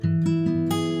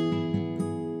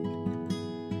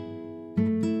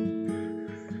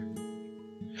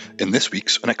In this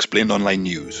week's Unexplained Online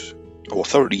News,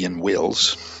 authority in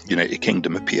Wales, United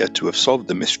Kingdom, appear to have solved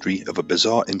the mystery of a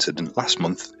bizarre incident last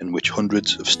month in which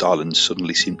hundreds of starlings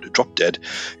suddenly seemed to drop dead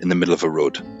in the middle of a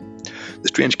road. The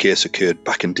strange case occurred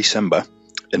back in December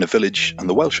in a village on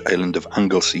the Welsh island of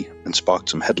Anglesey and sparked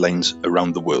some headlines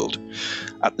around the world.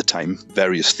 At the time,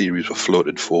 various theories were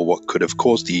floated for what could have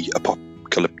caused the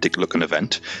apocalyptic-looking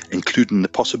event, including the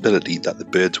possibility that the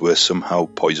birds were somehow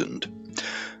poisoned.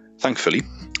 Thankfully,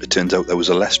 it turns out there was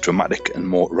a less dramatic and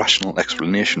more rational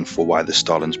explanation for why the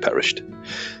starlings perished.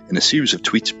 In a series of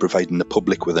tweets providing the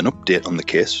public with an update on the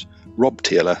case, Rob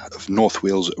Taylor of North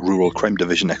Wales Rural Crime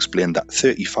Division explained that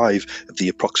 35 of the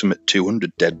approximate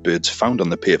 200 dead birds found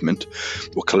on the pavement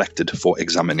were collected for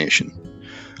examination.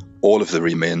 All of the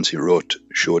remains, he wrote,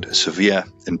 showed severe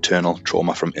internal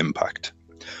trauma from impact.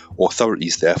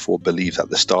 Authorities therefore believe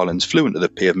that the starlings flew into the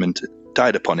pavement,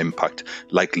 died upon impact,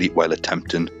 likely while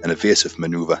attempting an evasive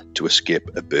manoeuvre to escape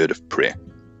a bird of prey.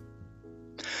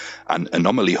 An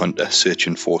anomaly hunter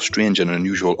searching for strange and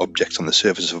unusual objects on the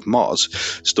surface of Mars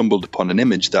stumbled upon an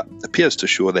image that appears to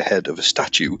show the head of a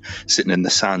statue sitting in the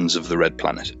sands of the red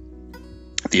planet.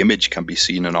 The image can be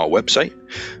seen on our website.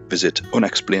 Visit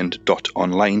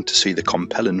unexplained.online to see the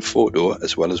compelling photo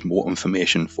as well as more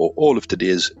information for all of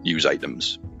today's news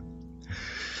items.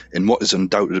 In what is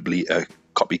undoubtedly a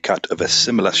copycat of a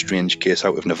similar strange case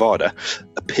out of Nevada,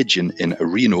 a pigeon in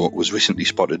Reno was recently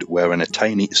spotted wearing a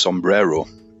tiny sombrero.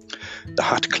 The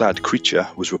hat-clad creature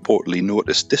was reportedly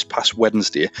noticed this past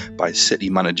Wednesday by city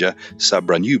manager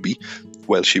Sabra Newby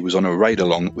while she was on a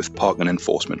ride-along with parking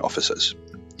enforcement officers.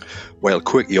 While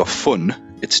quirky or fun,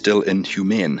 it's still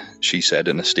inhumane, she said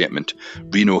in a statement.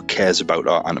 Reno cares about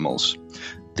our animals.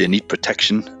 They need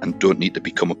protection and don't need to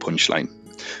become a punchline.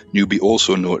 Newby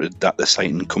also noted that the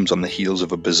sighting comes on the heels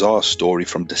of a bizarre story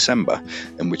from December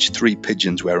in which 3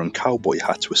 pigeons wearing cowboy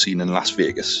hats were seen in Las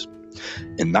Vegas.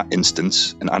 In that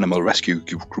instance, an animal rescue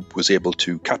group was able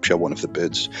to capture one of the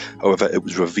birds. However, it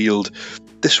was revealed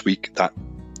this week that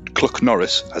Cluck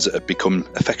Norris, as it had become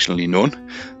affectionately known,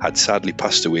 had sadly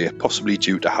passed away, possibly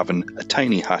due to having a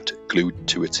tiny hat glued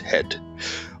to its head.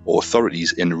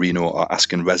 Authorities in Reno are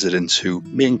asking residents who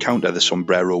may encounter the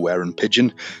sombrero-wearing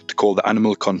pigeon to call the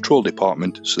Animal Control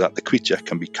Department so that the creature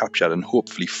can be captured and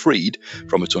hopefully freed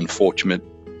from its unfortunate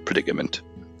predicament.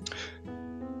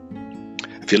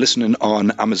 If you're listening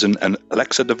on Amazon and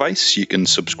Alexa device, you can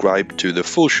subscribe to the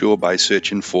full show by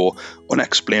searching for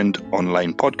Unexplained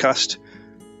Online Podcast,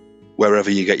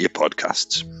 wherever you get your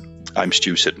podcasts. I'm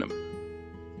Stu Sydenham.